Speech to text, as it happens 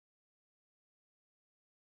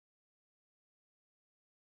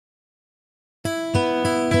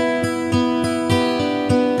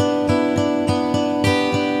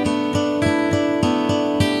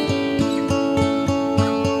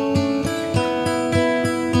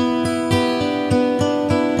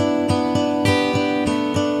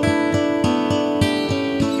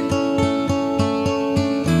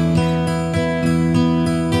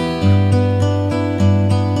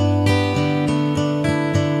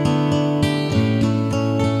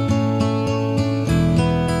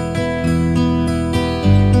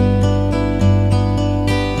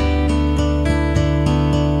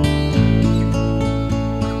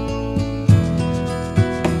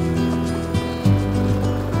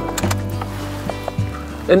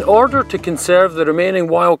In order to conserve the remaining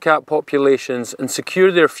wildcat populations and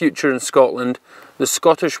secure their future in Scotland, the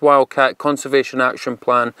Scottish Wildcat Conservation Action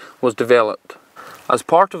Plan was developed. As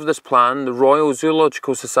part of this plan, the Royal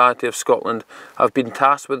Zoological Society of Scotland have been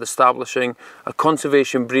tasked with establishing a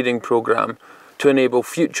conservation breeding programme to enable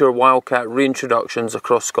future wildcat reintroductions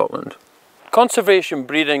across Scotland. Conservation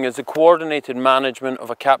breeding is the coordinated management of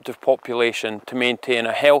a captive population to maintain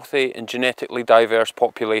a healthy and genetically diverse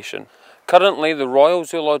population. Currently, the Royal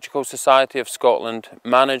Zoological Society of Scotland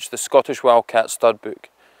manage the Scottish Wildcat Studbook,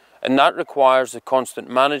 and that requires the constant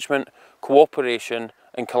management, cooperation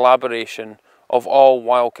and collaboration of all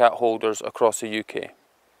wildcat holders across the UK.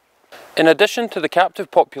 In addition to the captive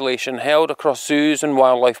population held across zoos and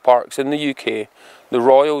wildlife parks in the UK, the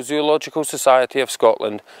Royal Zoological Society of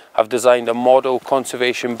Scotland have designed a model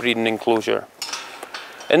conservation breeding enclosure.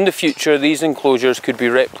 In the future, these enclosures could be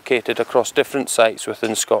replicated across different sites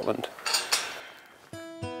within Scotland.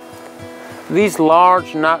 These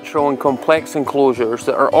large, natural and complex enclosures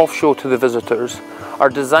that are off-show to the visitors are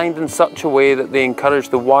designed in such a way that they encourage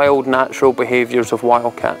the wild, natural behaviours of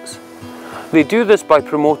wildcats. They do this by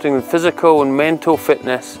promoting the physical and mental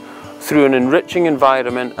fitness through an enriching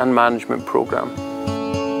environment and management programme.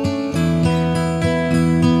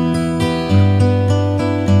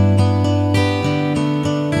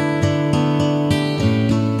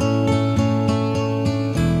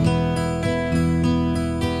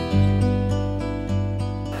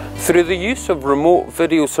 Through the use of remote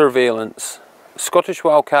video surveillance, Scottish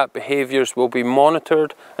wildcat behaviours will be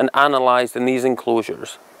monitored and analysed in these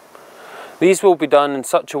enclosures. These will be done in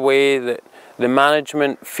such a way that the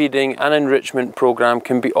management, feeding and enrichment programme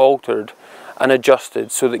can be altered and adjusted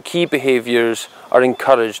so that key behaviours are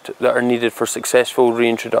encouraged that are needed for successful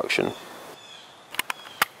reintroduction.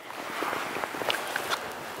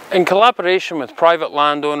 In collaboration with private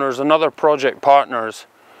landowners and other project partners,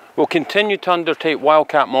 we'll continue to undertake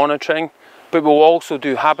wildcat monitoring, but we'll also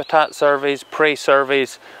do habitat surveys, prey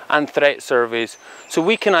surveys and threat surveys so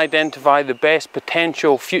we can identify the best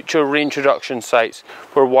potential future reintroduction sites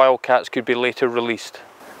where wildcats could be later released.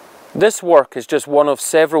 This work is just one of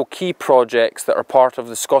several key projects that are part of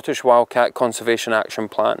the Scottish Wildcat Conservation Action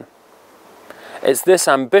Plan. It's this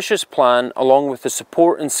ambitious plan, along with the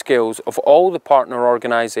support and skills of all the partner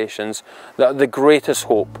organisations, that are the greatest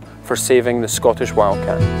hope for saving the Scottish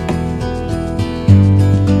wildcat.